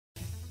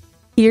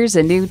Here's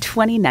a new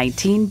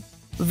 2019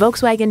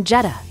 Volkswagen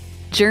Jetta.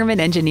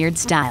 German-engineered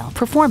style,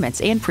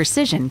 performance, and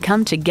precision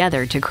come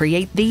together to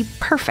create the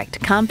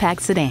perfect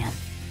compact sedan.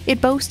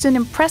 It boasts an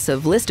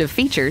impressive list of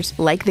features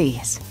like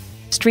these: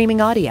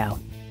 streaming audio,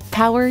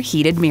 power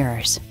heated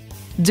mirrors,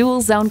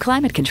 dual-zone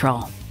climate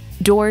control,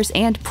 doors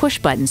and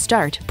push-button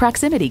start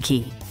proximity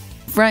key,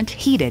 front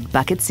heated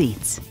bucket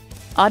seats,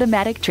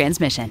 automatic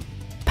transmission,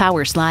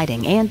 power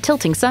sliding and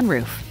tilting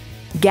sunroof,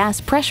 gas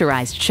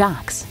pressurized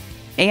shocks,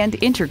 and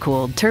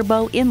intercooled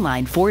turbo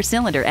inline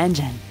 4-cylinder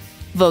engine.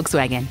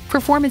 Volkswagen,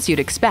 performance you'd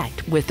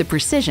expect with the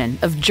precision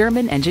of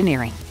German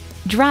engineering.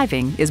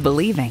 Driving is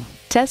believing.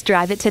 Test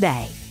drive it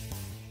today.